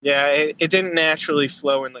Yeah, it didn't naturally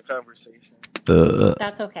flow in the conversation.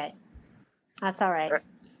 That's okay. That's all right. All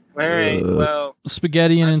right. Well,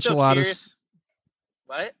 spaghetti and I'm still enchiladas.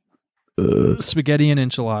 curious. What? Spaghetti and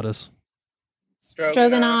enchiladas.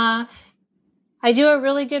 Stroganoff. I do a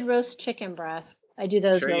really good roast chicken breast. I do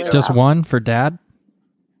those Sure you really do. well. Just one for Dad?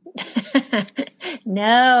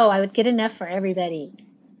 No, I would get enough for everybody.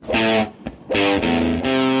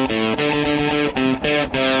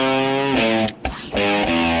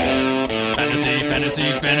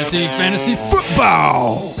 Fantasy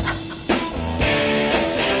football.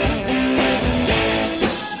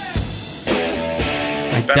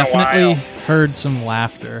 I been a definitely while. heard some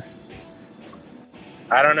laughter.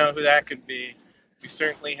 I don't know who that could be. We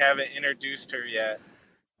certainly haven't introduced her yet.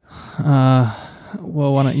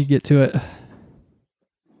 Well, why don't you get to it?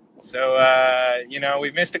 So,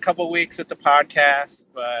 we've missed a couple weeks at the podcast,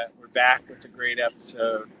 but we're back with a great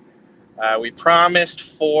episode. We promised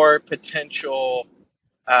 4 potential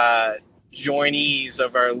joinees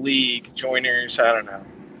of our league, joiners, I don't know.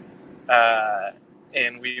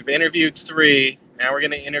 And we've interviewed 3. Now we're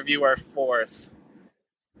going to interview our 4th.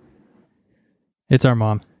 It's our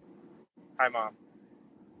mom. Hi, Mom.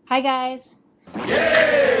 Hi, guys.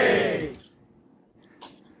 Yay!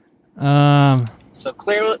 So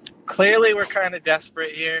clearly we're kind of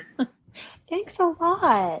desperate here. Thanks a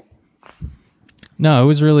lot. No,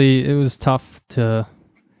 it was tough to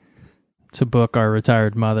book our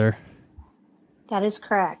retired mother. That is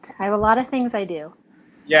correct. I have a lot of things I do.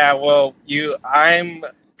 Yeah, well, I'm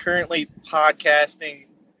currently podcasting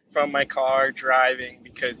from my car driving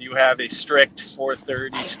because you have a strict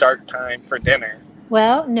 4:30 start time for dinner.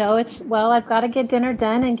 Well, no, I've got to get dinner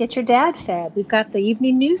done and get your dad fed. We've got the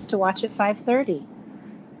evening news to watch at 5:30.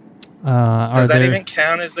 Does that even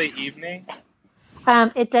count as the evening?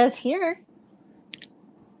 It does here.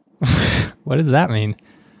 What does that mean?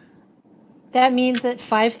 That means at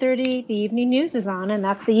 5:30 the evening news is on, and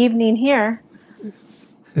that's the evening here.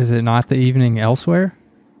 Is it not the evening elsewhere?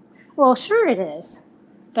 Well, sure it is,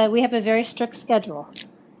 but we have a very strict schedule.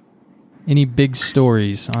 Any big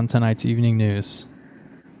stories on tonight's evening news?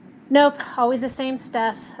 Nope, always the same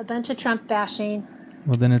stuff. A bunch of Trump bashing.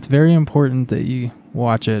 Well, then it's very important that you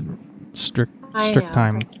watch it strict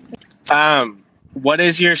time. What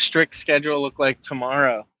does your strict schedule look like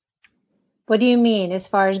tomorrow? What do you mean, as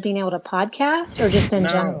far as being able to podcast, or just in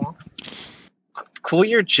general? Cool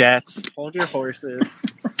your jets. Hold your horses.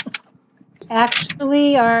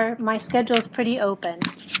 Actually, my schedule is pretty open.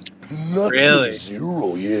 Really?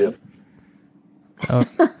 0, yeah. Oh,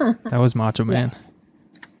 that was Macho Man. Yes.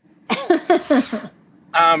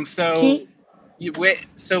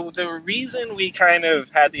 So the reason we kind of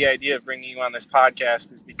had the idea of bringing you on this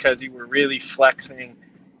podcast is because you were really flexing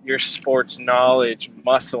your sports knowledge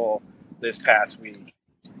muscle this past week.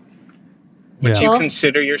 Would you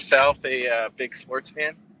consider yourself a big sports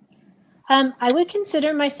fan? I would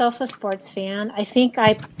consider myself a sports fan. I think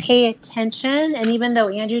I pay attention, and even though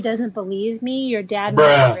Andrew doesn't believe me, your dad and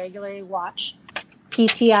I regularly watch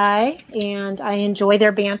PTI, and I enjoy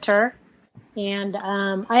their banter. And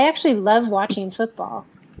I actually love watching football.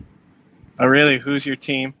 Oh, really? Who's your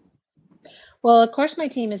team? Well, of course, my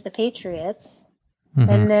team is the Patriots. Mm-hmm.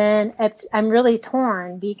 And then I'm really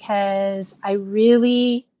torn because I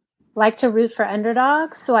really like to root for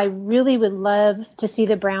underdogs. So I really would love to see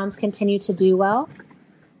the Browns continue to do well.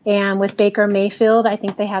 And with Baker Mayfield, I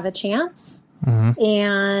think they have a chance. Mm-hmm.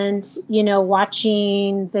 And,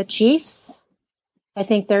 watching the Chiefs, I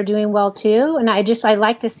think they're doing well too. And I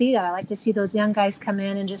like to see that. I like to see those young guys come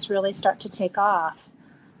in and just really start to take off.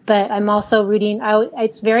 But I'm also rooting out.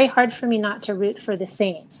 It's very hard for me not to root for the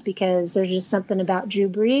Saints because there's just something about Drew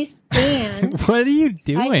Brees. And what are you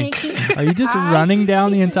doing? Are you just running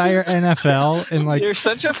down the entire NFL and You're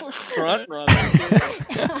such a front runner.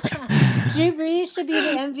 Drew Brees should be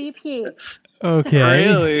the MVP. Okay.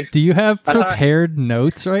 Really? Do you have prepared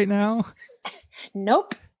notes right now?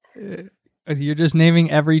 Nope. You're just naming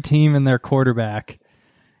every team and their quarterback.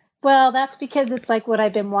 Well, that's because it's like what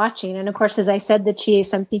I've been watching. And of course, as I said, the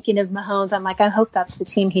Chiefs, I'm thinking of Mahomes. I'm like, I hope that's the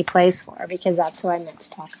team he plays for because that's who I meant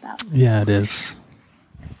to talk about. Yeah, it is.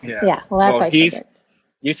 Yeah. Well, that's what I figured.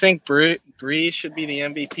 You think Brees should be the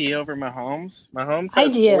MVP over Mahomes? Mahomes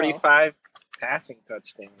has I do. 45 passing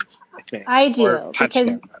touchdowns, I think. I do.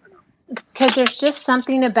 Because there's just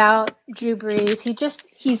something about Drew Brees.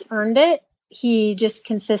 He's earned it. He just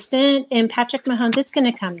consistent. And Patrick Mahomes, it's going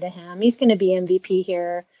to come to him. He's going to be MVP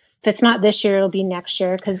here. If it's not this year, it'll be next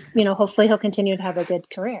year because, hopefully he'll continue to have a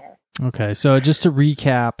good career. Okay, so just to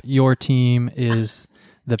recap, your team is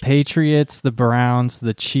the Patriots, the Browns,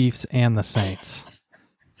 the Chiefs, and the Saints.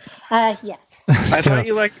 Yes. I thought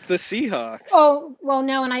you liked the Seahawks. Oh, well,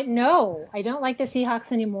 no, and I don't like the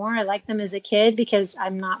Seahawks anymore. I liked them as a kid because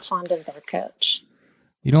I'm not fond of their coach.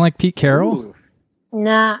 You don't like Pete Carroll? Ooh.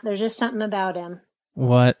 Nah, there's just something about him.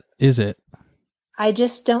 What is it? I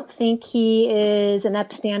just don't think he is an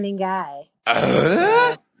upstanding guy.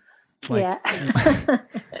 Like- Yeah.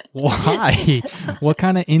 Why? What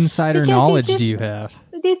kind of insider Because he knowledge just- do you have?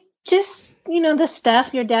 Just, the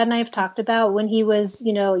stuff your dad and I have talked about when he was,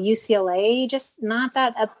 UCLA, just not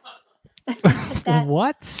that up.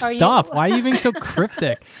 What Are you- stuff? Why are you being so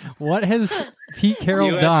cryptic? What has Pete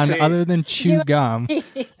Carroll done USC. other than chew gum?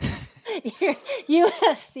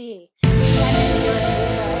 USC.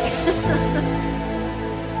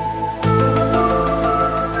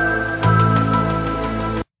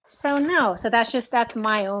 Sorry. So that's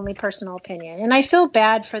my only personal opinion, and I feel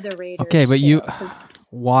bad for the Raiders. Okay, but too, 'cause-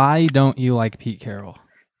 why don't you like Pete Carroll?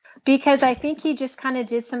 because I think he just kind of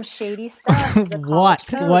did some shady stuff. As a college What?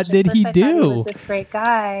 coach. What At did first he I thought do? He was this great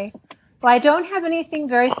guy. Well, I don't have anything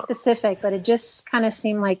very specific, but it just kind of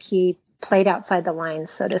seemed like he played outside the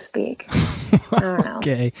lines, so to speak. I don't know.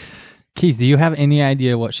 Okay. Keith, do you have any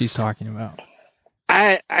idea what she's talking about?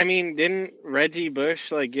 I mean, didn't Reggie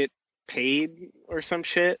Bush get paid or some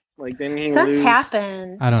shit? Didn't he Something's lose?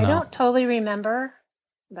 happened. I don't know. I don't totally remember,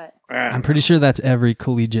 but I'm pretty sure that's every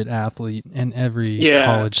collegiate athlete in every Yeah.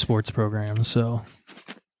 college sports program. So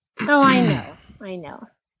I know.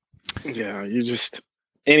 Yeah, you just.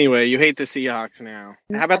 Anyway, you hate the Seahawks now.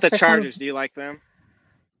 How about the For some- Chargers? Do you like them?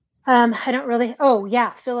 I don't really. Oh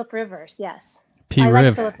yeah, Phillip Rivers. Yes, P. I like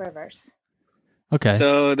Riv. Phillip Rivers. Okay.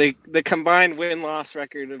 So the combined win-loss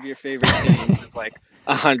record of your favorite teams is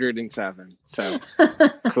 107. So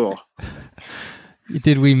cool.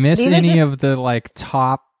 Did we miss These are any just- of the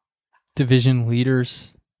top division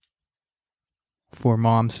leaders for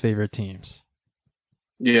Mom's favorite teams?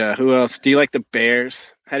 Yeah. Who else? Do you like the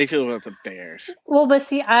Bears? How do you feel about the Bears? Well, but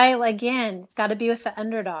see, it's got to be with the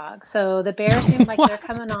underdog. So the Bears seem like they're What?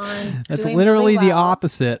 coming on. That's doing literally really the well.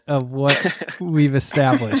 opposite of what we've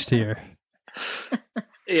established here.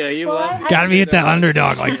 Yeah, you Well, love. Got to be with the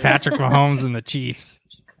underdog like Patrick Mahomes and the Chiefs.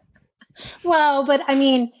 Well, but I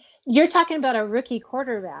mean, you're talking about a rookie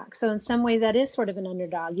quarterback, so in some ways that is sort of an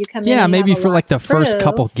underdog. You come in, Yeah, and you maybe have a for lot the to first prove.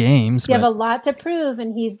 couple games. You have a But lot to prove,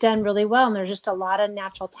 and he's done really well. And there's just a lot of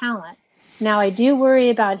natural talent. Now, I do worry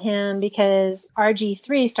about him because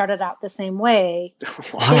RG3 started out the same way.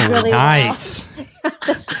 oh, really nice.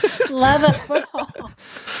 Love of football,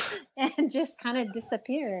 and just kind of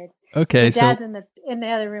disappeared. Okay, The so dad's in the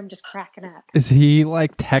other room just cracking up. is he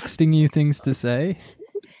texting you things to say?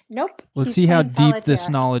 Nope. Let's he's see how playing deep this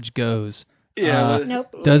solitaire. knowledge goes. Yeah. Uh, but-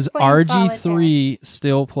 Nope. Does he's playing RG3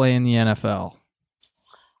 still play in the NFL?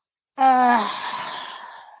 solitaire.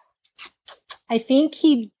 I think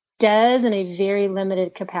he does in a very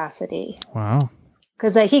limited capacity Wow.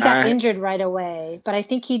 because he got Alright. injured right away. But I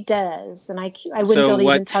think he does, and I wouldn't So be able to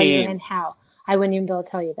what even tell you team? and how. I wouldn't even be able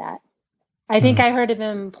to tell you that. I think I heard of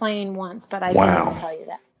him playing once, but I can't even tell you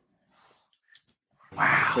that.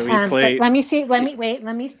 So he But played. let me see. Let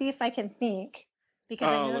me see if I can think because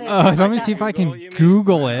I know let me- there's stuff let me like see that. if I Google, can you mean?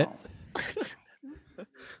 Google it.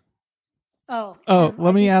 Oh,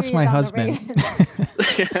 Let me RG3 ask my is on the husband.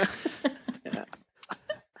 Yeah.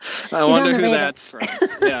 I on wonder the who radar. that's from.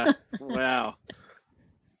 Yeah. Wow.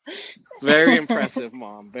 Very impressive,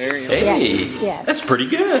 Mom. Very impressive. Yes, yes. That's pretty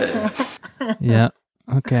good. Yeah.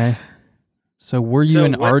 Okay. So were you So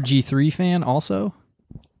an what- RG3 fan also?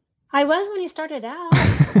 I was when he started out.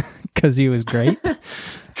 Because he was great.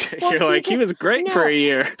 Well, You're he was great for a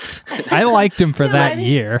year. I liked him for No, that I mean-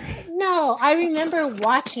 year. No, I remember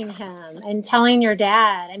watching him and telling your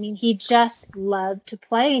dad. I mean, he just loved to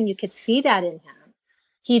play, and you could see that in him.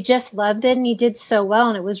 He just loved it, and he did so well,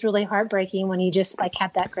 and it was really heartbreaking when he just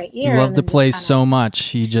had that great He year. loved and to then play just so much,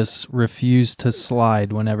 he just refused to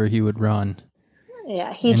slide whenever he would run.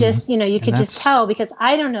 Yeah, he And- just, you could just that's- tell because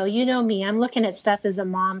I don't know, you know me, I'm looking at stuff as a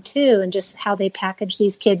mom too, and just how they package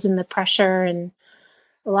these kids and the pressure. And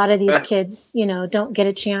a lot of these kids, don't get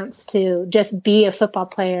a chance to just be a football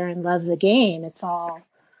player and love the game. It's all,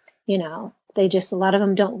 they just, a lot of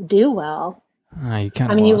them don't do well. You kind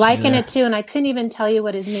I of mean, you liken it to, and I couldn't even tell you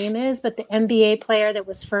what his name is, but the NBA player that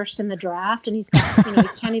was first in the draft, and he's got, he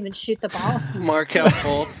can't even shoot the ball. Markel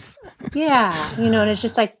Fultz. Yeah, and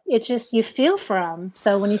it's just you feel for them.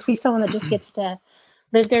 So when you see someone that just gets to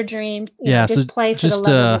live their dream, just so play for just,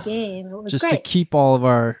 the love of the game, it was just great. to keep all of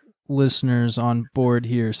our listeners on board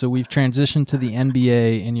here. So we've transitioned to the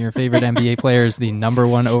NBA, and your favorite NBA player is the number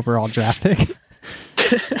 1 overall draft pick.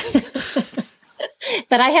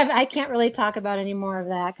 But I can't really talk about any more of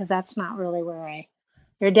that because that's not really where I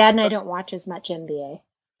Your dad and I don't watch as much NBA.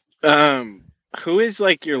 Who is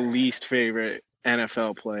like your least favorite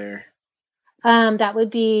NFL player? That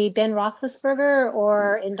would be Ben Roethlisberger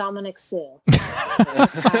or Indominic Sue.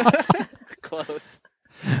 Close.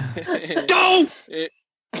 Don't.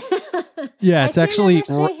 Yeah, it's actually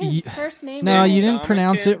his first name. no, right. you didn't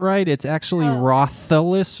pronounce it right. It's actually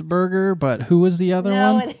Roethlisberger, but who was the other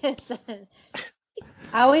No, one? it isn't.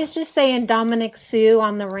 I always just say Indominic Sue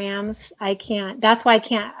on the Rams. I can't. That's why I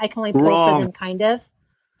can't. I can only pull Wrong. for them, kind of,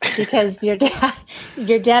 because your dad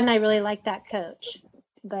and I really like that coach.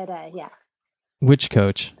 But yeah, Which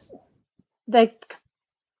coach? the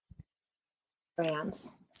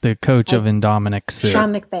Rams. The coach of Indominic Sue.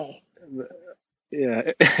 Sean McVay.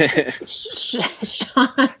 Yeah.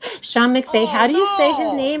 Sean McVay. How do you say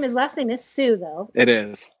his name? His last name is Sue, though. It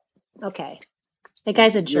is. Okay. The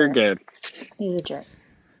guy's a jerk. You're good. He's a jerk.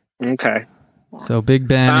 Okay. So Big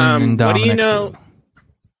Ben and Indominic what do you know? Sue.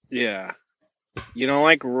 Yeah. You don't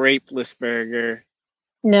like Rapelessberger.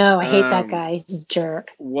 No, I hate that guy. He's a jerk.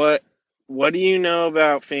 What do you know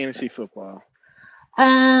about fantasy football?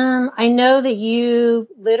 I know that you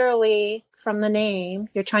literally, from the name,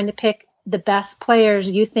 you're trying to pick the best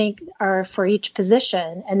players you think are for each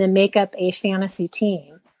position and then make up a fantasy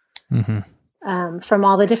team from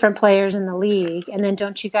all the different players in the league. And then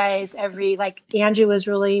don't you guys like Andrew was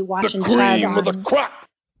really watching Chad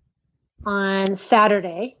on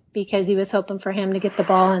Saturday because he was hoping for him to get the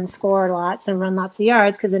ball and score lots and run lots of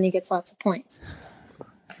yards because then he gets lots of points.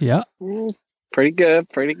 Yeah. Pretty good.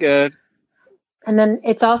 And then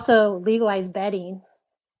it's also legalized betting.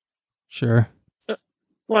 Sure.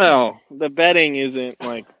 Well, the betting isn't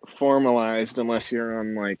like formalized unless you're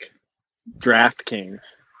on like DraftKings.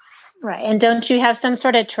 Right. And don't you have some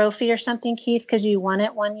sort of trophy or something, Keith, because you won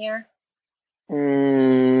it one year?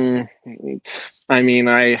 I mean,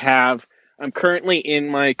 I'm currently in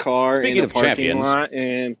my car Speaking in a of parking champions. lot,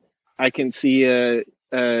 and I can see a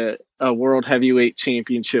World Heavyweight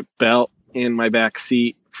Championship belt in my back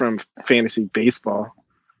seat from fantasy baseball.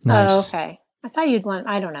 Nice. Oh, okay. I thought you'd won.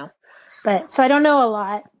 I don't know. But so I don't know a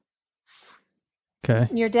lot. Okay.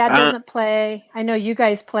 Your dad doesn't play. I know you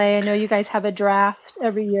guys play. I know you guys have a draft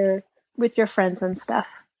every year with your friends and stuff.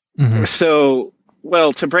 Mhm. So,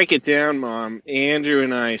 well, to break it down, Mom, Andrew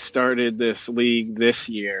and I started this league this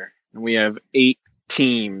year, and we have 8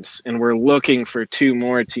 teams, and we're looking for 2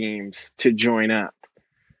 more teams to join up.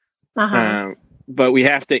 But we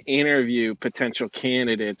have to interview potential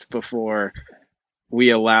candidates before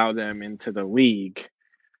we allow them into the league.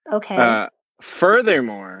 Okay.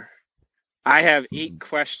 Furthermore, I have 8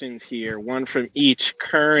 questions here, one from each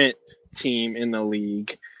current team in the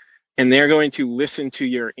league, and they're going to listen to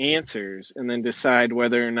your answers and then decide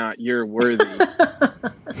whether or not you're worthy.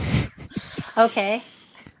 Okay.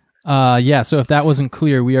 Yeah, so if that wasn't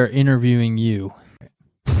clear, we are interviewing you.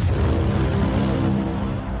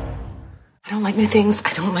 I don't like new things.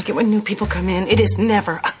 I don't like it when new people come in. It is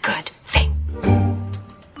never a good thing.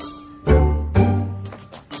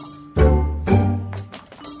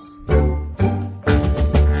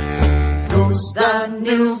 Who's the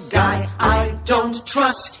new guy? I don't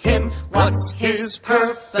trust him. What's his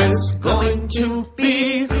purpose going to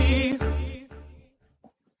be?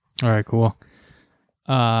 All right, cool.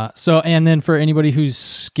 So, and then for anybody who's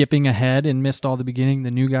skipping ahead and missed all the beginning,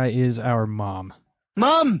 the new guy is our mom.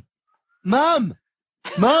 Mom! Mom!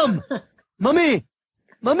 Mom! Mommy!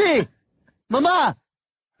 Mommy! Mama!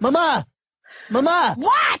 Mama! Mama!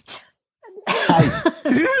 What?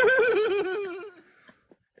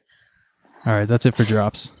 All right, that's it for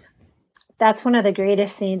drops. That's one of the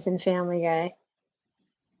greatest scenes in Family Guy.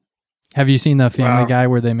 Have you seen the Family Wow. Guy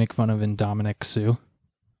where they make fun of Indominic Sue?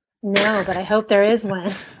 No, but I hope there is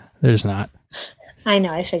one. There's not. I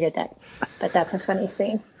know, I figured that. But that's a funny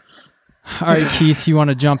scene. All right, Keith, you want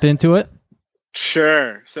to jump into it?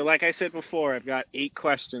 Sure. So like I said before, I've got 8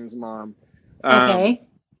 questions, Mom. Okay.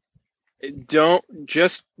 Don't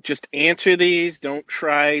just answer these. Don't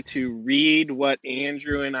try to read what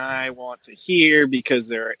Andrew and I want to hear because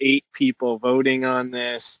there are 8 people voting on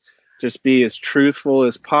this. Just be as truthful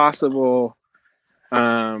as possible.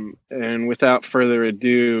 And without further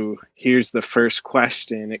ado, here's the first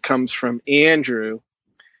question. It comes from Andrew.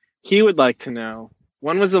 He would like to know,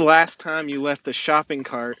 when was the last time you left a shopping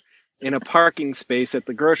cart in a parking space at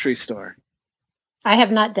the grocery store? I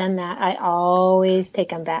have not done that. I always take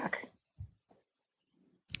them back.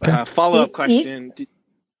 Okay. Follow-up question.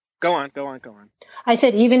 Go on. I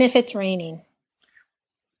said, even if it's raining.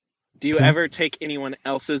 Do you Okay. ever take anyone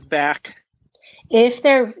else's back? If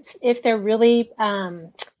they're really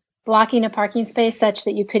blocking a parking space such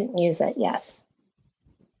that you couldn't use it, yes.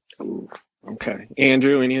 Ooh, Okay.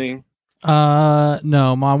 Andrew, anything?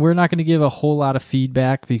 No, Mom, we're not going to give a whole lot of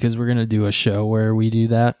feedback because we're going to do a show where we do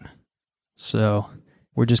that. So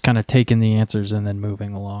we're just kind of taking the answers and then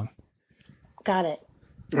moving along. Got it.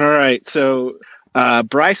 All right. So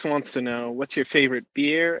Bryce wants to know, what's your favorite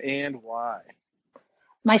beer and why?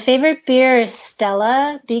 My favorite beer is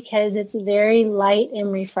Stella because it's very light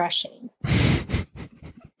and refreshing.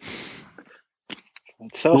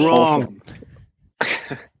 It's so wholesome.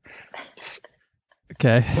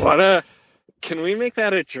 Okay. Can we make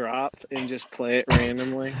that a drop and just play it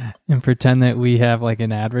randomly? And pretend that we have like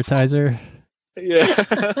an advertiser. Yeah.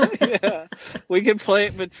 Yeah. We can play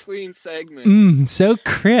it between segments. So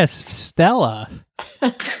crisp, Stella.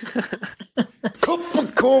 Cup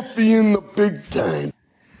of coffee in the big time.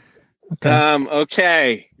 Okay.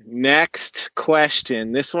 Okay. Next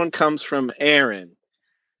question. This one comes from Aaron.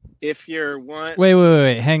 If you're one...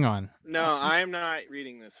 Wait. Hang on. No, I'm not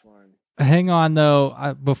reading this one. Hang on,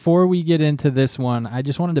 though. Before we get into this one, I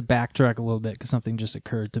just wanted to backtrack a little bit because something just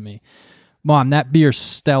occurred to me. Mom, that beer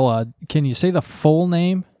Stella, can you say the full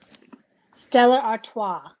name? Stella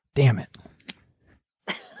Artois. Damn it.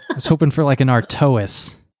 I was hoping for like an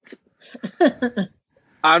Artois.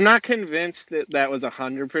 I'm not convinced that was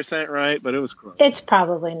 100% right, but it was close. It's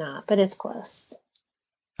probably not, but it's close.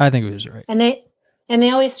 I think it was right. And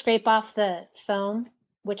they always scrape off the foam,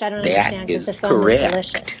 which I don't understand because the foam is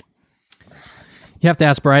delicious. You have to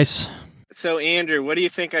ask Bryce. So, Andrew, what do you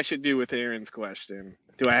think I should do with Aaron's question?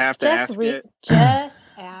 Do I have to ask it? Just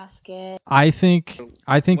ask it. I think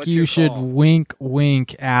What's you your should call?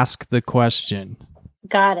 wink, ask the question.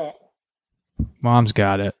 Got it. Mom's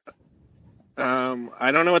got it.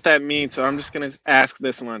 I don't know what that means, so I'm just going to ask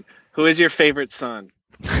this one. Who is your favorite son?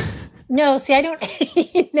 No, see, I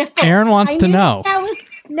don't. No, Aaron wants to know.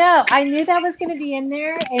 I knew that was going to be in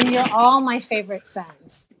there, and you're all my favorite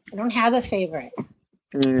sons. I don't have a favorite.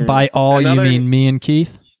 By all, you mean me and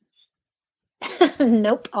Keith?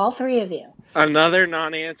 Nope, all three of you. Another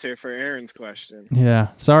non-answer for Aaron's question. Yeah.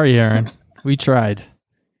 Sorry, Aaron. We tried.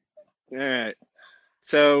 All right.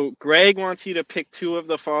 So Greg wants you to pick two of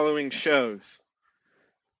the following shows.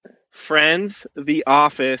 Friends, The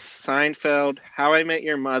Office, Seinfeld, How I Met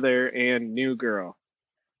Your Mother, and New Girl.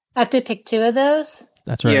 I have to pick two of those.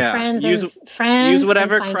 That's right. Yeah. Friends Use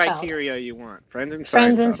whatever and Seinfeld. criteria you want. Friends and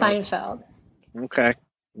Seinfeld. Okay.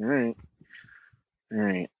 All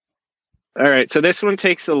right. So this one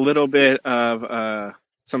takes a little bit of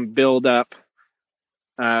some build up.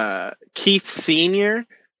 Keith Sr.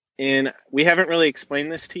 And we haven't really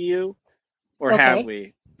explained this to you, or have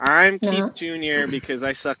we? I'm Keith Jr. because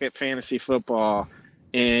I suck at fantasy football,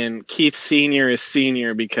 and Keith Sr. is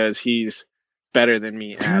senior because he's better than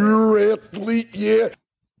me at it. Pure athlete, yeah.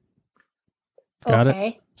 Got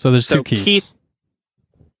it. So there's two Keiths.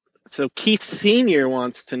 So Keith Sr.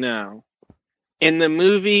 wants to know, in the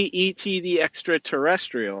movie E.T. the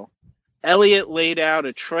Extraterrestrial, Elliot laid out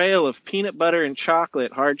a trail of peanut butter and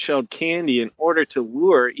chocolate hard-shelled candy in order to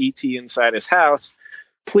lure E.T. inside his house.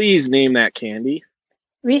 Please name that candy.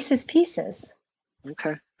 Reese's Pieces.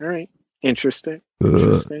 Okay. All right. Interesting.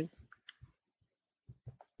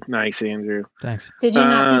 Nice, Andrew. Thanks. Did you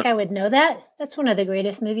not think I would know that? That's one of the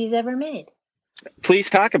greatest movies ever made.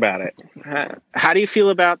 Please talk about it. How do you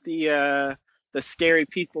feel about the scary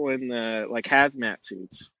people in the hazmat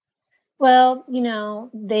suits? Well,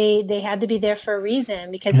 they had to be there for a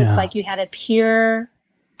reason because it's like you had a pure,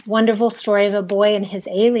 wonderful story of a boy and his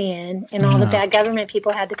alien, and all the bad government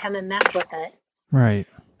people had to come and mess with it. Right.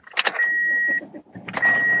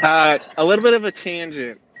 A little bit of a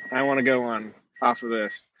tangent I want to go on off of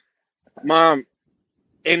this. Mom,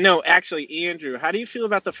 and no, actually, Andrew, how do you feel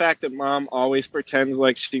about the fact that Mom always pretends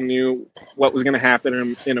like she knew what was going to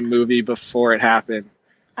happen in a movie before it happened,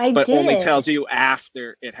 but only tells you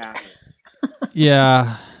after it happens?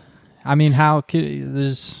 Yeah. I mean, how can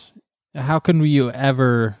you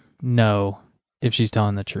ever know if she's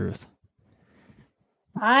telling the truth?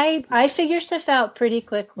 I figure stuff out pretty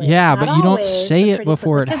quickly. Yeah, Not but you don't always, say but it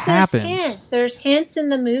before it because happens. There's hints in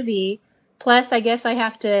the movie. Plus, I guess I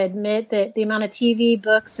have to admit that the amount of TV,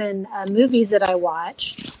 books, and movies that I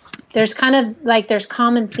watch, there's kind of there's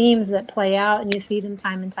common themes that play out, and you see them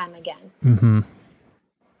time and time again. Mm-hmm.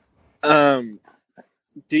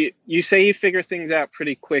 Do you say you figure things out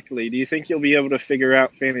pretty quickly? Do you think you'll be able to figure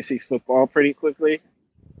out fantasy football pretty quickly?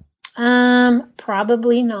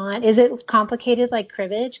 Probably not. Is it complicated like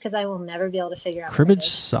cribbage? Because I will never be able to figure out cribbage.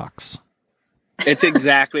 Sucks. It's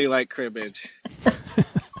exactly like cribbage.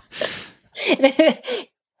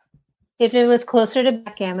 If it was closer to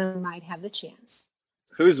backgammon, we might have a chance.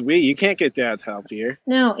 Who's we? You can't get Dad's help here.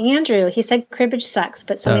 No, Andrew. He said cribbage sucks,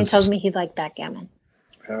 but somebody Does. tells me he'd like backgammon.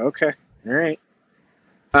 Oh, okay. All right.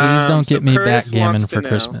 Please don't get me Curtis backgammon wants to for know,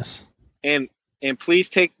 Christmas. And please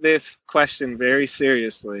take this question very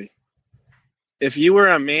seriously. If you were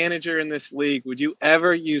a manager in this league, would you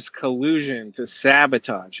ever use collusion to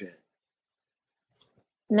sabotage it?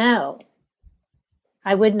 No,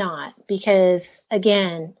 I would not, because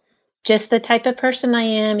again, just the type of person I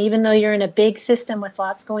am, even though you're in a big system with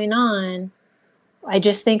lots going on, I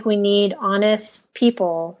just think we need honest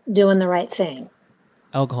people doing the right thing.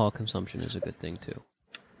 Alcohol consumption is a good thing too.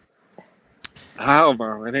 Oh,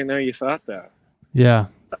 Mom, I didn't know you thought that. Yeah.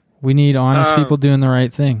 We need honest people doing the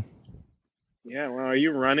right thing. Yeah, well, are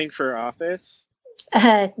you running for office?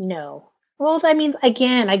 No. Well, I mean,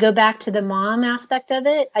 again, I go back to the mom aspect of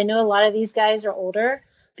it. I know a lot of these guys are older,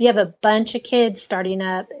 but you have a bunch of kids starting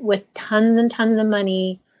up with tons and tons of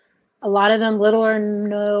money. A lot of them little or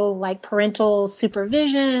no like parental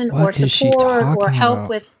supervision or support or help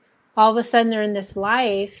with. All of a sudden, they're in this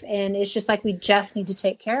life, and it's just like we just need to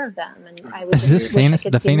take care of them. And I would Is just this wish I fantasy,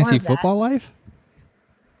 could the see more fantasy of that. football life?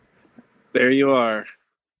 There you are.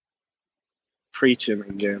 Preaching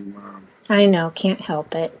again, Mom. I know, can't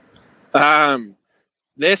help it.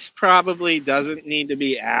 This probably doesn't need to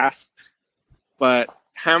be asked, but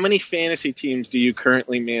how many fantasy teams do you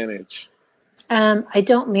currently manage? I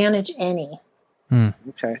don't manage any.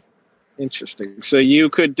 Okay. Interesting. So you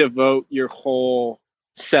could devote your whole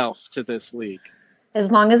self to this league.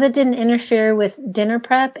 As long as it didn't interfere with dinner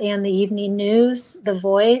prep and the evening news, The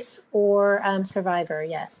Voice, or Survivor,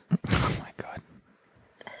 yes. Oh my God.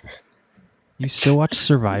 You still watch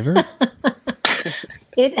Survivor?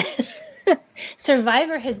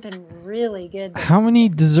 Survivor has been really good. How many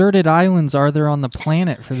deserted islands are there on the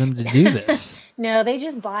planet for them to do this? No, they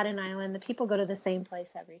just bought an island. The people go to the same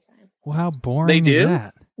place every time. Well, how boring They is do?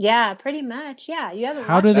 that? Yeah, pretty much. Yeah, you haven't.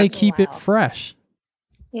 How watched do they in a keep it while. fresh?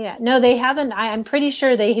 Yeah, no, they haven't. I'm pretty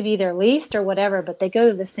sure they have either leased or whatever, but they go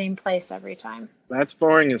to the same place every time. That's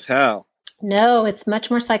boring as hell. No, it's much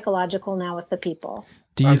more psychological now with the people.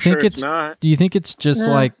 Do you I'm think sure it's not. Do you think it's just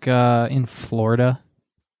No. like in Florida?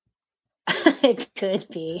 It could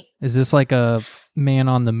be. Is this like a man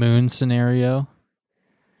on the moon scenario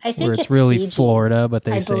I think where it's really Fiji, Florida, but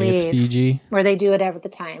they I say it's believe. Fiji? where they do it every the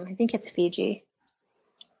time. I think it's Fiji.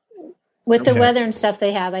 With the Okay. weather and stuff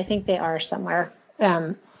they have, I think they are somewhere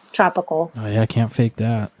tropical. Oh yeah, I can't fake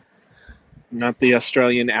that. Not the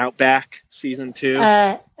Australian Outback season 2.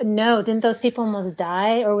 No, didn't those people almost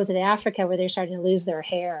die, or was it Africa where they're starting to lose their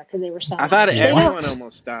hair because they were so? I thought They don't- everyone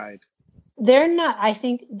almost died. They're not. I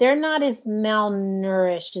think they're not as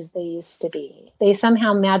malnourished as they used to be. They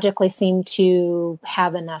somehow magically seem to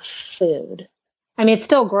have enough food. I mean, it's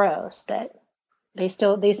still gross, but they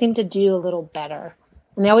seem to do a little better.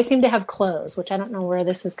 And they always seem to have clothes, which I don't know where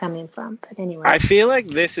this is coming from. But anyway, I feel like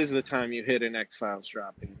this is the time you hit an X-Files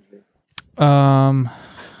drop. Andrew.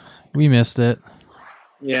 We missed it.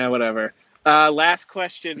 Yeah, whatever. Last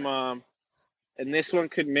question, Mom. And this one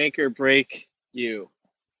could make or break you.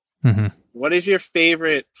 Mm-hmm. What is your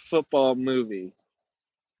favorite football movie?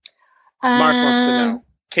 Mark wants to know.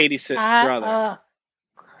 Katie's brother. Oh,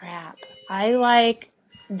 crap. I like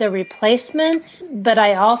The Replacements, but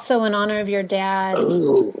I also, in honor of your dad,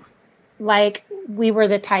 like We Were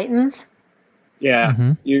the Titans. Yeah,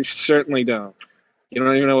 Mhm. you certainly don't. You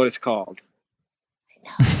don't even know what it's called.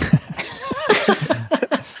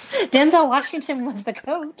 Denzel Washington was the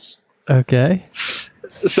coach. Okay.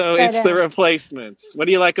 So But, it's The Replacements. What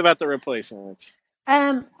do you like about The Replacements?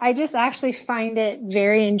 I just actually find it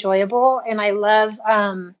very enjoyable, and I love.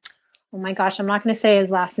 Oh my gosh, I'm not going to say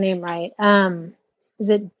his last name right. Is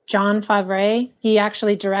it John Favreau? He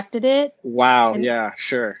actually directed it. Wow, And- yeah,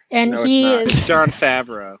 sure. and no, he it's not. is- It's John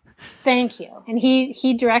Favreau. Thank you. And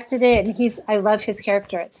he directed it, and I love his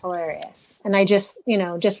character. It's hilarious, and I just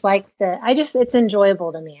just like it's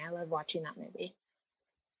enjoyable to me. I love watching that movie.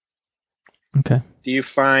 Okay. Do you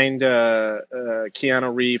find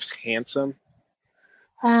Keanu Reeves handsome?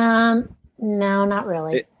 No, not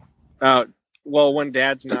really. Well, when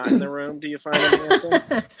Dad's not in the room, do you find him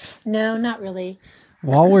handsome? No, not really.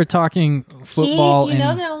 While we're talking football, you know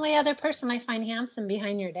and the only other person I find handsome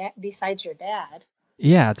behind your dad, besides your dad.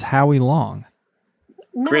 yeah, it's Howie Long.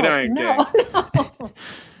 No, Gridiron no.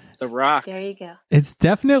 The Rock. There you go. It's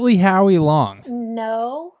definitely Howie Long.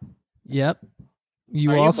 No. Yep. Are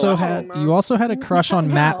You you also bullshitting, had a crush on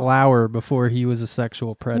No. Matt Lauer before he was a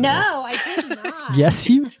sexual predator. No, I did not. Yes,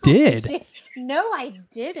 you did. No, I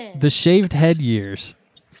didn't. The shaved head years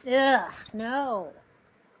Ugh, no.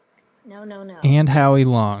 No. and Howie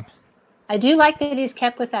Long. I do like that he's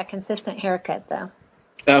kept with that consistent haircut, though.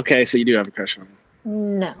 Okay, so you do have a crush on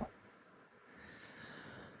him. No.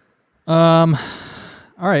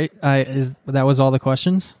 All right. That was all the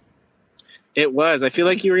questions? It was. I feel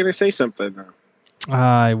like you were going to say something, though.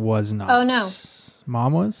 I was not. Oh, no.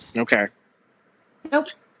 Mom was? Okay. Nope.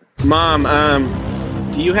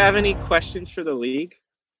 Mom, do you have any questions for the league?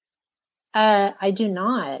 I do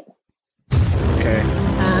not. Okay.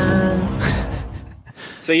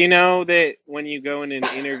 So you know that when you go in an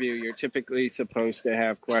interview, you're typically supposed to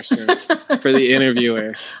have questions for the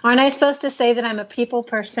interviewer. Aren't I supposed to say that I'm a people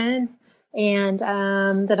person and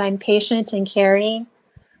that I'm patient and caring?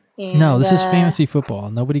 And, No, this is fantasy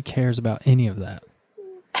football. Nobody cares about any of that.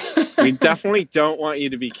 We definitely don't want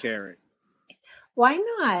you to be caring. Why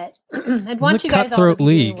not? I'd want a you guys all to cutthroat be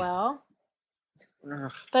doing league. well.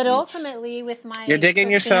 Ugh, But jeez. ultimately, with my You're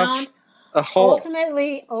digging yourself a hole.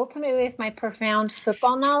 Ultimately, with my profound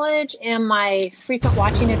football knowledge and my frequent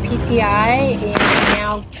watching of PTI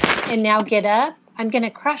and now Get Up, I'm going to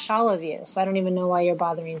crush all of you. So I don't even know why you're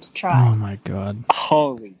bothering to try. Oh, my God.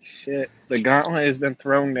 Holy shit. The gauntlet has been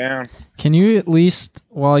thrown down. Can you at least,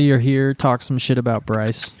 while you're here, talk some shit about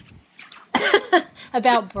Bryce?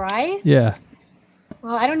 About Bryce? Yeah.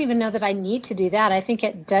 Well, I don't even know that I need to do that. I think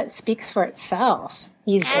it speaks for itself.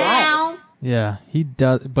 He's Bryce. Yeah, he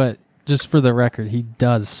does. But just for the record, he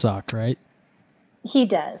does suck, right? He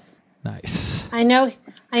does. Nice. I know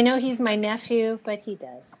he's my nephew, but he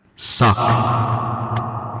does.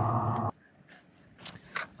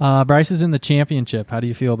 Bryce is in the championship. How do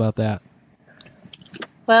you feel about that?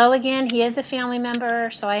 Well, again, he is a family member,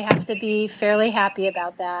 so I have to be fairly happy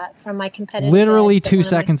about that from my competitive Literally edge that 2 one of my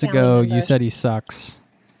seconds family ago, you members- said he sucks.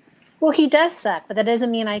 Well, he does suck, but that doesn't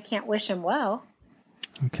mean I can't wish him well.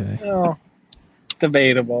 Okay. Oh,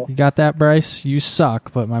 debatable. You got that, Bryce? You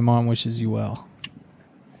suck, but my mom wishes you well.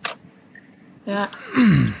 Yeah.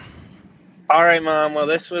 All right, Mom. Well,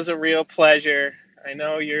 this was a real pleasure. I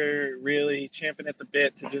know you're really champing at the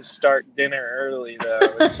bit to just start dinner early,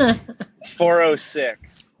 though. It's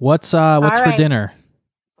 4:06. What's for right. dinner?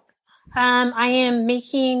 I am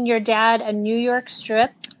making your dad a New York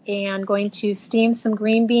strip and going to steam some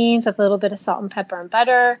green beans with a little bit of salt and pepper and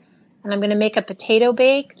butter. And I'm going to make a potato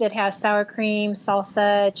bake that has sour cream,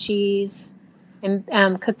 salsa, cheese,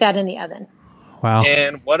 and cook that in the oven. Wow.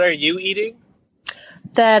 And what are you eating?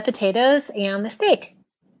 The potatoes and the steak.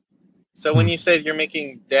 So when you said you're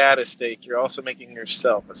making Dad a steak, you're also making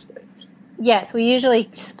yourself a steak. Yes, we usually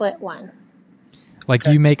split one. Like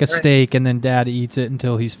Okay. you make a All right. steak and then Dad eats it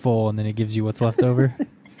until he's full and then he gives you what's left over?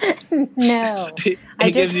 No. He I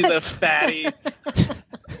gives just- you the fatty,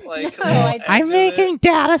 like, No, I just- I'm making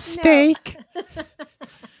Dad a steak.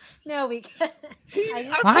 No, we.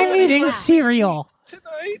 I'm eating cereal.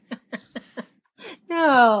 tonight.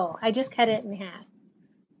 No, I just cut it in half.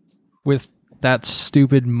 With that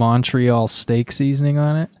stupid Montreal steak seasoning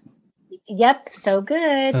on it? Yep, so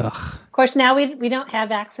good. Ugh. Of course, now we don't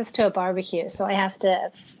have access to a barbecue, so I have to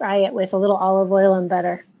fry it with a little olive oil and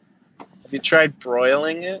butter. Have you tried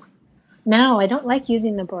broiling it? No, I don't like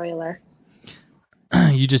using the broiler.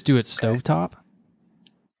 You just do it stovetop?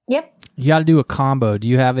 Yep. You got to do a combo. Do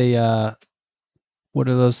you have a, what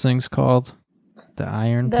are those things called? The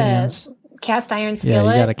iron pans? Cast iron Yeah,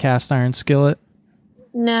 skillet. you got a cast iron skillet.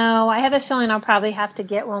 No, I have a feeling I'll probably have to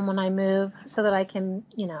get one when I move so that I can,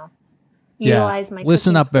 Yeah. utilize my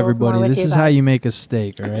Listen cooking up, skills more everybody. with This you is how guys. you make a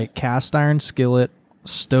steak, all right? Cast iron skillet,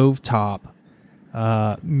 stovetop,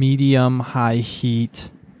 medium high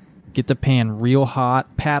heat. Get the pan real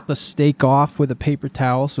hot. Pat the steak off with a paper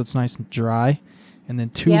towel so it's nice and dry. And then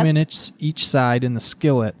 2 Yep. minutes each side in the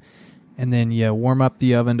skillet. And then you warm up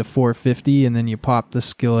the oven to 450, and then you pop the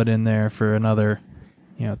skillet in there for another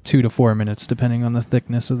 2 to 4 minutes, depending on the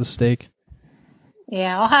thickness of the steak.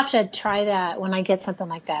 Yeah, I'll have to try that when I get something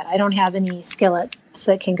like that. I don't have any skillets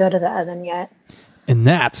that can go to the oven yet. And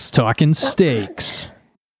that's talking steaks.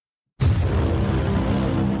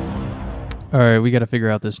 All right, we got to figure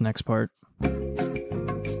out this next part.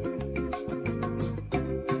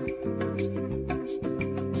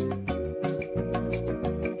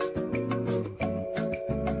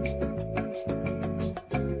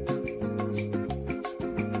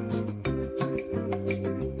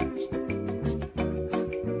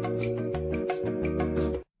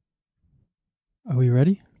 Are we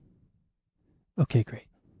ready? Okay, great.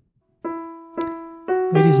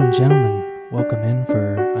 Ladies and gentlemen, welcome in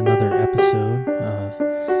for another episode of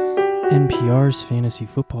NPR's Fantasy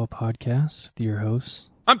Football Podcast with your hosts.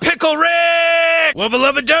 I'm Pickle Rick! Wubba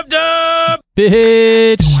lubba dub dub!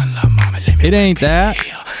 Bitch! It ain't that.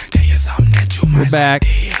 We're back.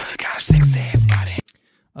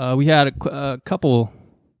 We had a couple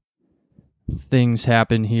things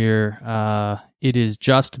happen here. It is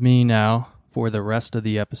just me now for the rest of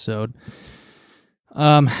the episode.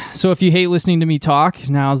 So if you hate listening to me talk,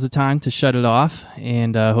 now's the time to shut it off,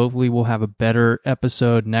 and hopefully we'll have a better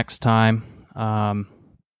episode next time.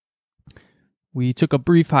 We took a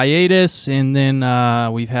brief hiatus, and then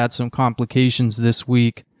we've had some complications this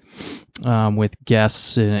week with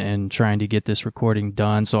guests and trying to get this recording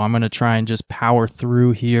done. So I'm going to try and just power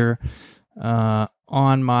through here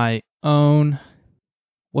on my own.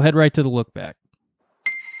 We'll head right to the look back.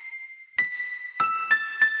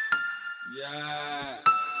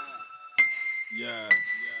 Yeah.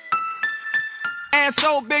 Ass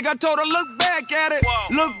so big, I told her, look back at it.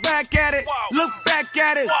 Whoa. Look back at it. Whoa. Look back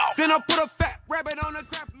at it. Whoa. Then I put a fat rabbit on a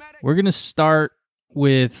crap mat. We're going to start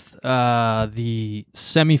with the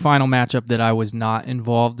semifinal matchup that I was not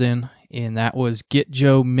involved in, and that was Get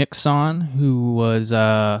Joe Mixon, who was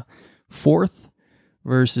fourth,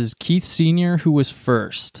 versus Keith Sr., who was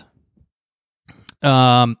first.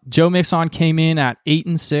 Joe Mixon came in at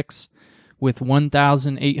 8-6 with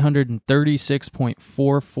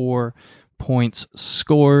 1,836.44 points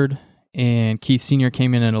scored, and Keith Sr.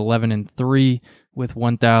 came in at 11-3 with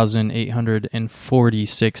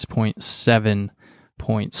 1,846.7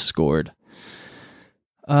 points scored.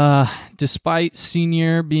 Despite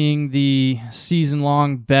Senior being the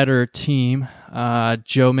season-long better team,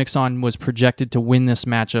 Joe Mixon was projected to win this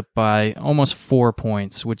matchup by almost 4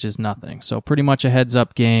 points, which is nothing. So pretty much a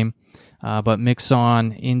heads-up game, but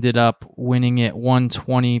Mixon ended up winning it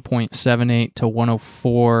 120.78 to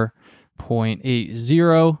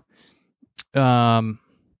 104.80.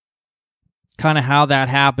 Kind of how that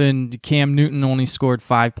happened, Cam Newton only scored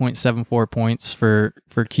 5.74 points for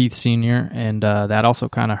Keith Sr., and that also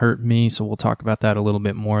kind of hurt me, so we'll talk about that a little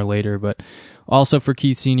bit more later. But also for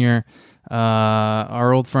Keith Sr.,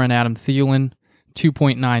 our old friend Adam Thielen,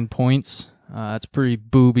 2.9 points. That's pretty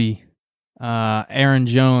booby. Aaron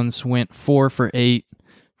Jones went 4 for 8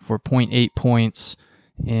 for 0.8 points,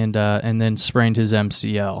 and then sprained his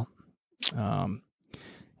MCL.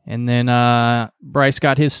 And then Bryce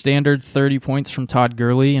got his standard 30 points from Todd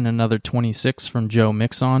Gurley and another 26 from Joe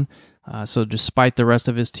Mixon. So despite the rest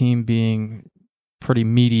of his team being pretty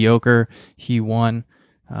mediocre, he won.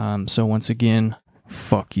 So once again,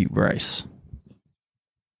 fuck you, Bryce.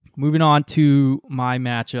 Moving on to my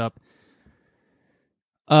matchup.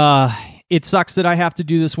 It sucks that I have to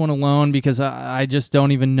do this one alone because I just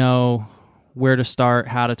don't even know where to start,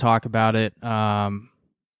 how to talk about it.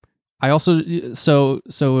 I also, so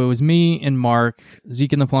it was me and Mark,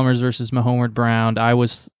 Zeke and the Plumbers versus Homeward Brown. I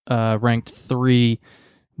was ranked 3.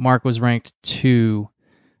 Mark was ranked 2.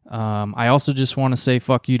 I also just want to say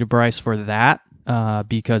fuck you to Bryce for that,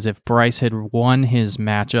 because if Bryce had won his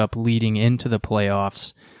matchup leading into the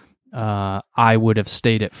playoffs, I would have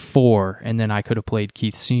stayed at 4, and then I could have played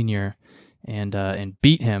Keith Sr. and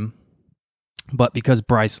beat him. But because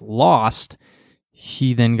Bryce lost,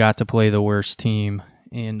 he then got to play the worst team,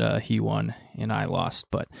 and he won, and I lost.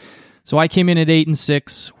 But so I came in at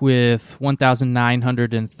 8-6 with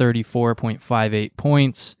 1,934.58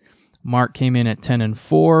 points. Mark came in at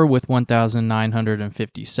 10-4 with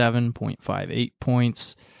 1,957.58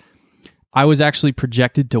 points. I was actually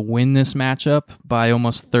projected to win this matchup by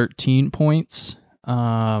almost 13 points,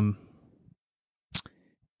 and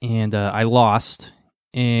I lost.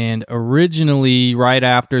 And originally, right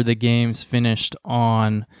after the games finished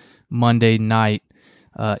on Monday night,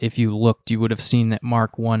 if you looked, you would have seen that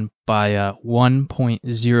Mark won by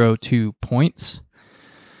 1.02 points.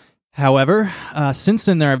 However, since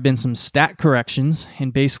then there have been some stat corrections,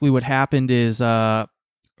 and basically what happened is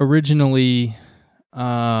originally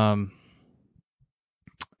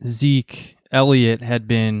Zeke Elliott had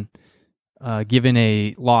been given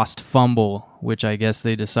a lost fumble, which I guess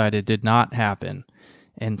they decided did not happen.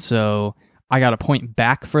 And so I got a point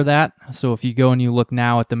back for that. So if you go and you look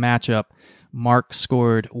now at the matchup, Mark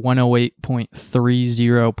scored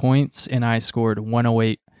 108.30 points, and I scored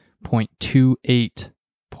 108.28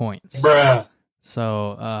 points. Bruh.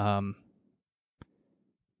 So,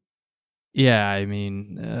 yeah, I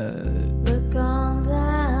mean,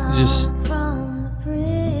 just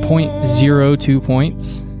 0.02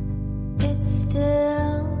 points.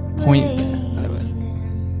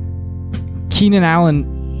 Keenan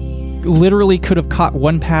Allen literally could have caught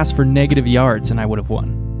one pass for negative yards, and I would have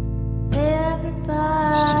won.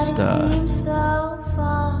 It's just, yeah.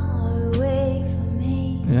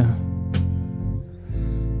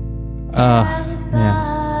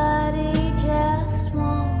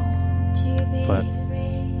 But,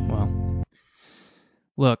 well,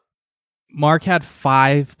 look, Mark had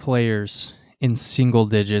 5 players in single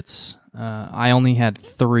digits. I only had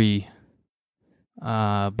 3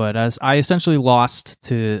 But as I essentially lost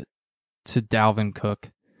to Dalvin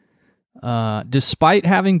Cook. Despite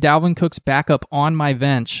having Dalvin Cook's backup on my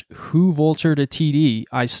bench, who vultured a TD,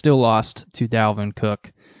 I still lost to Dalvin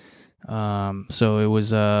Cook. So it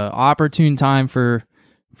was a opportune time for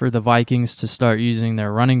the Vikings to start using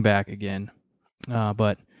their running back again.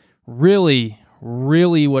 But really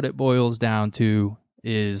what it boils down to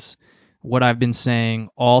is what I've been saying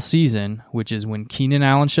all season, which is when Keenan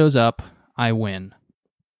Allen shows up, I win.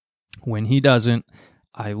 When he doesn't,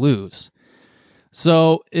 I lose.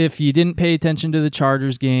 So if you didn't pay attention to the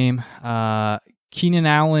Chargers game, Keenan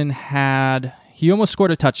Allen he almost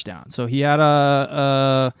scored a touchdown. So he had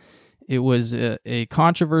it was a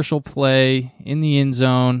controversial play in the end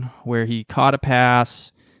zone where he caught a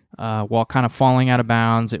pass while kind of falling out of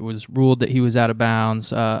bounds. It was ruled that he was out of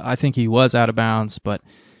bounds. I think he was out of bounds, but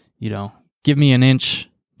give me an inch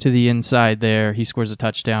to the inside there. He scores a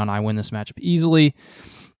touchdown. I win this matchup easily.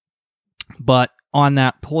 But on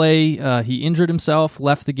that play, he injured himself,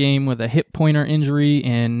 left the game with a hip pointer injury,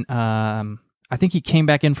 and I think he came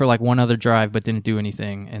back in for like one other drive but didn't do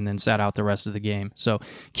anything and then sat out the rest of the game. So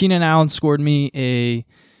Keenan Allen scored me a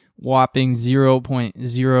whopping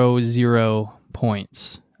 0.00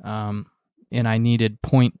 points, and I needed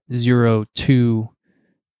 0.02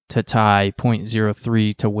 to tie,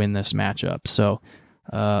 0.03 to win this matchup. So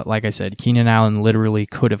like I said, Keenan Allen literally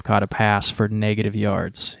could have caught a pass for negative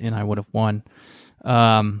yards, and I would have won.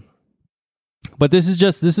 But this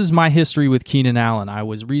is my history with Keenan Allen. I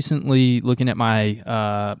was recently looking at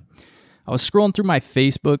I was scrolling through my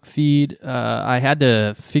Facebook feed. I had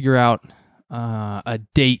to figure out a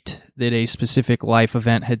date that a specific life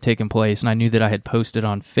event had taken place, and I knew that I had posted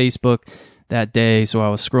on Facebook that day, so I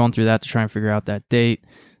was scrolling through that to try and figure out that date.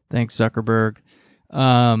 Thanks, Zuckerberg.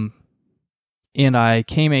 And I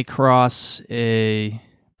came across a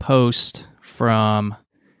post from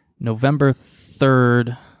November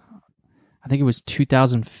 3rd, I think it was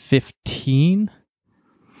 2015.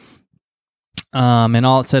 And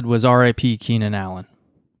all it said was RIP Keenan Allen.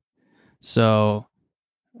 So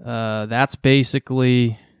that's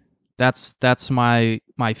basically that's my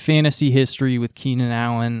fantasy history with Keenan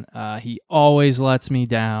Allen. He always lets me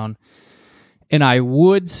down. And I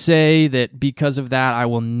would say that because of that, I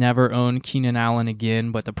will never own Keenan Allen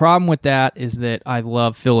again. But the problem with that is that I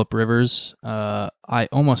love Phillip Rivers. I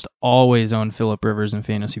almost always own Phillip Rivers in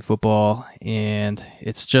fantasy football. And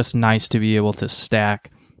it's just nice to be able to stack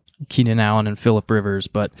Keenan Allen and Phillip Rivers.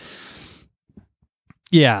 But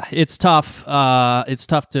yeah, it's tough. It's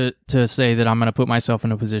tough to say that I'm going to put myself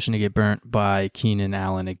in a position to get burnt by Keenan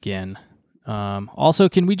Allen again. Also,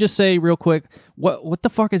 can we just say real quick, what the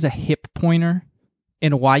fuck is a hip pointer,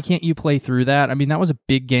 and why can't you play through that? I mean, that was a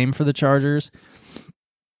big game for the Chargers,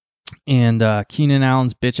 and Keenan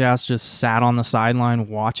Allen's bitch ass just sat on the sideline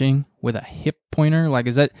watching with a hip pointer. Like,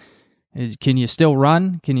 can you still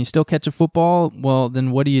run? Can you still catch a football? Well,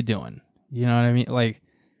 then what are you doing? You know what I mean? Like,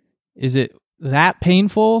 is it that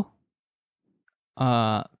painful? You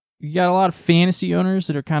got a lot of fantasy owners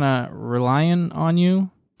that are kind of relying on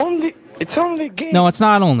you. It's only a game. No, it's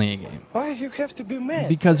not only a game. Why you have to be mad?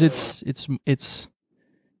 Because it's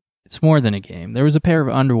more than a game. There was a pair of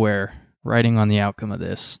underwear writing on the outcome of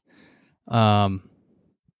this. But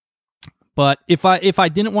if I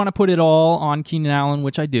didn't want to put it all on Keenan Allen,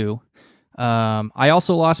 which I do, I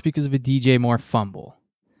also lost because of a DJ Moore fumble.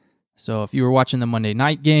 So if you were watching the Monday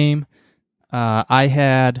night game, I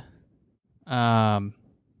had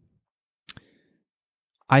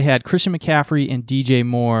Christian McCaffrey and DJ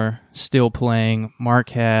Moore still playing.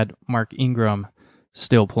 Mark had Mark Ingram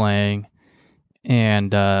still playing.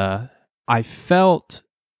 And I felt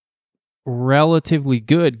relatively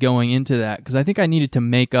good going into that because I think I needed to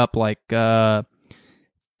make up like 20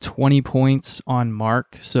 points on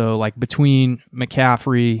Mark. So like between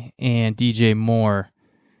McCaffrey and DJ Moore,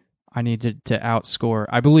 I needed to outscore.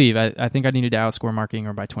 I believe, I think I needed to outscore Mark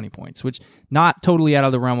Ingram by 20 points, which not totally out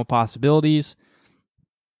of the realm of possibilities.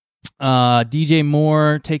 DJ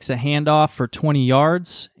Moore takes a handoff for 20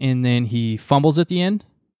 yards, and then he fumbles at the end,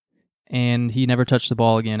 and he never touched the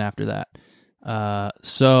ball again after that.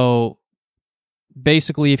 So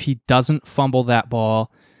basically, if he doesn't fumble that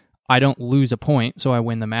ball, I don't lose a point, so I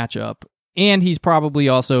win the matchup. And he's probably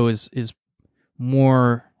also is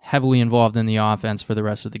more heavily involved in the offense for the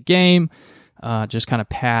rest of the game, just kind of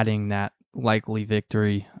padding that likely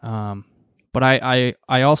victory. But I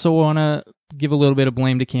also want to give a little bit of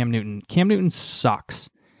blame to Cam Newton. Cam Newton sucks.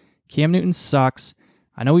 I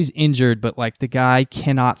know he's injured, but like the guy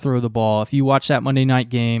cannot throw the ball. If you watch that Monday night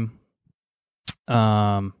game,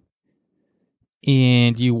 and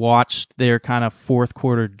you watched their kind of fourth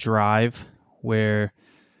quarter drive where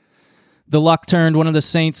the luck turned. One of the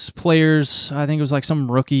Saints players, I think it was like some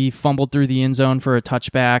rookie, fumbled through the end zone for a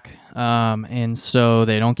touchback, and so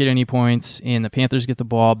they don't get any points, and the Panthers get the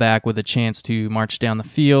ball back with a chance to march down the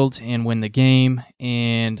field and win the game,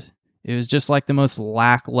 and it was just like the most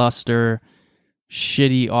lackluster,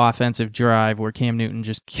 shitty offensive drive where Cam Newton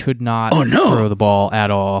just could not throw the ball at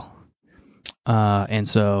all, and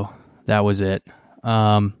so that was it.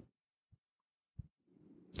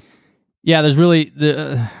 Yeah, there's really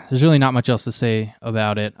not much else to say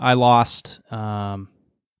about it. I lost by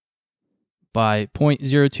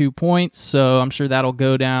 0.02 points, so I'm sure that'll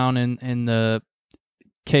go down in the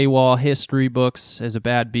K-Wall history books as a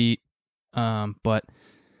bad beat. But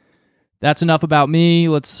that's enough about me.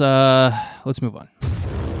 Let's move on.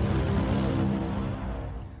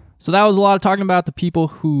 So that was a lot of talking about the people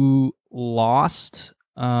who lost,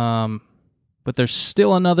 but there's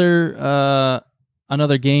still another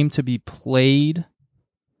game to be played,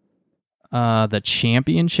 the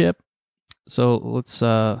championship. So let's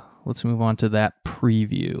move on to that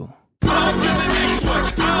preview.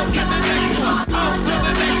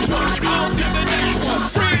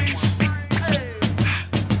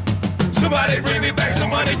 Somebody bring me back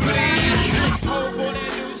some money, please.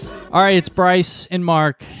 All right, it's Bryce and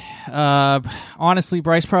Mark. Honestly,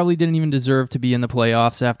 Bryce probably didn't even deserve to be in the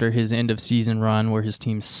playoffs after his end of season run where his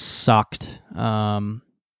team sucked. Mark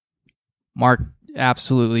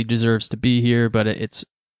absolutely deserves to be here, but it's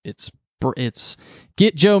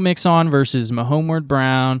Get Joe Mixon versus Mahomeward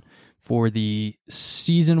Brown for the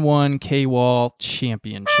Season 1 K-Wall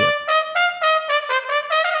Championship.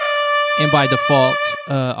 And by default,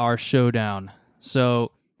 our showdown.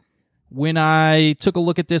 So when I took a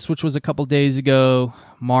look at this, which was a couple days ago,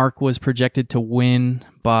 Mark was projected to win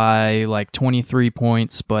by like 23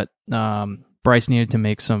 points, but Bryce needed to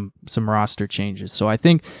make some roster changes. So I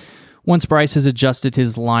think once Bryce has adjusted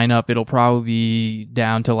his lineup, it'll probably be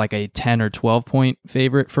down to like a 10 or 12 point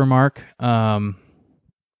favorite for Mark. But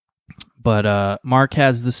Mark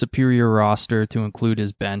has the superior roster to include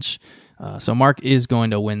his bench. So Mark is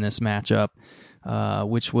going to win this matchup,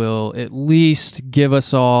 which will at least give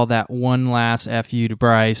us all that one last FU to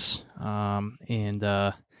Bryce,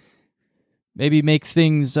 and maybe make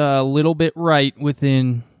things a little bit right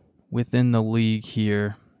within the league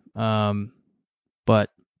here. But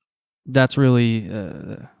that's really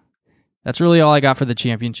all I got for the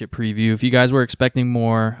championship preview. If you guys were expecting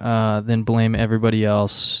more, then blame everybody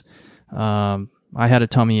else. I had a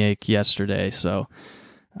tummy ache yesterday, so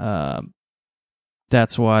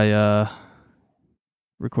that's why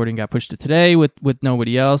recording got pushed to today with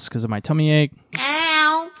nobody else because of my tummy ache.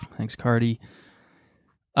 Ow! Thanks, Cardi.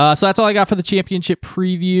 So that's all I got for the championship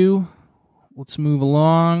preview. Let's move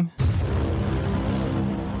along.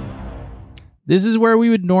 This is where we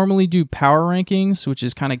would normally do power rankings, which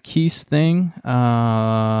is kind of Keith's thing.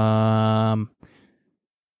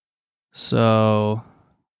 So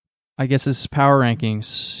I guess this is power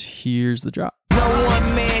rankings. Here's the drop. No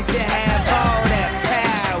one man should have all that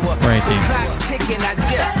power. Rankings. Clock's ticking, I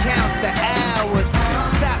just count the hours.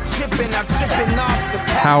 Stop tripping, I'm tripping off the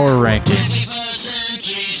power rankings.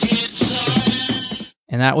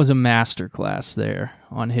 And that was a masterclass there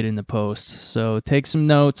on Hitting the Post. So take some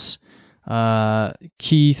notes.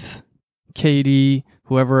 Keith, Katie,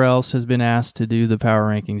 whoever else has been asked to do the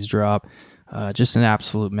power rankings drop. Just an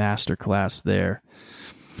absolute masterclass there.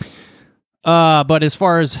 But as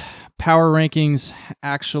far as power rankings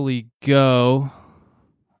actually go,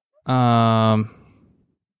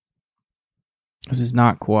 this is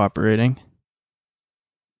not cooperating.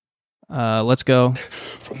 Let's go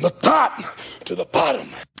from the top to the bottom.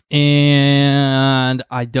 And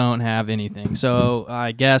I don't have anything. So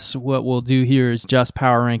I guess what we'll do here is just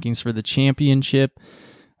power rankings for the championship,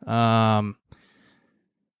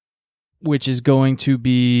 which is going to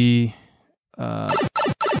be...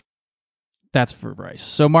 that's for Bryce.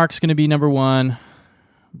 So Mark's going to be number 1.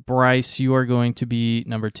 Bryce, you are going to be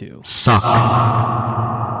number 2. Suck.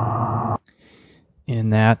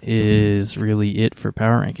 And that is really it for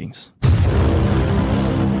power rankings.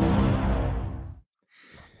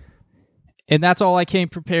 And that's all I came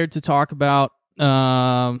prepared to talk about.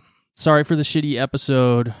 Sorry for the shitty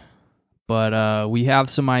episode, but we have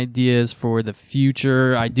some ideas for the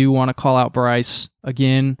future. I do want to call out Bryce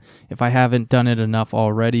again, if I haven't done it enough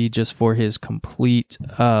already, just for his complete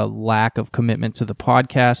lack of commitment to the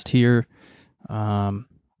podcast here.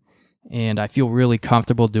 And I feel really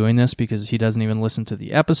comfortable doing this because he doesn't even listen to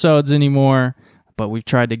the episodes anymore. But we've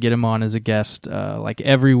tried to get him on as a guest like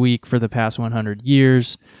every week for the past 100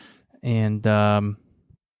 years. And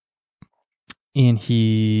and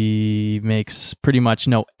he makes pretty much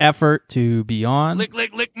no effort to be on. Lick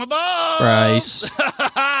my balls. Bryce.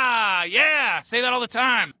 Yeah, say that all the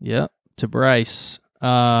time. Yep, to Bryce.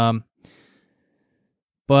 But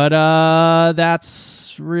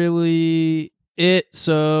that's really it.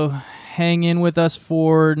 So hang in with us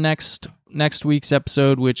for next week's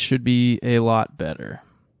episode, which should be a lot better.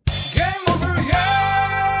 Game over, yeah!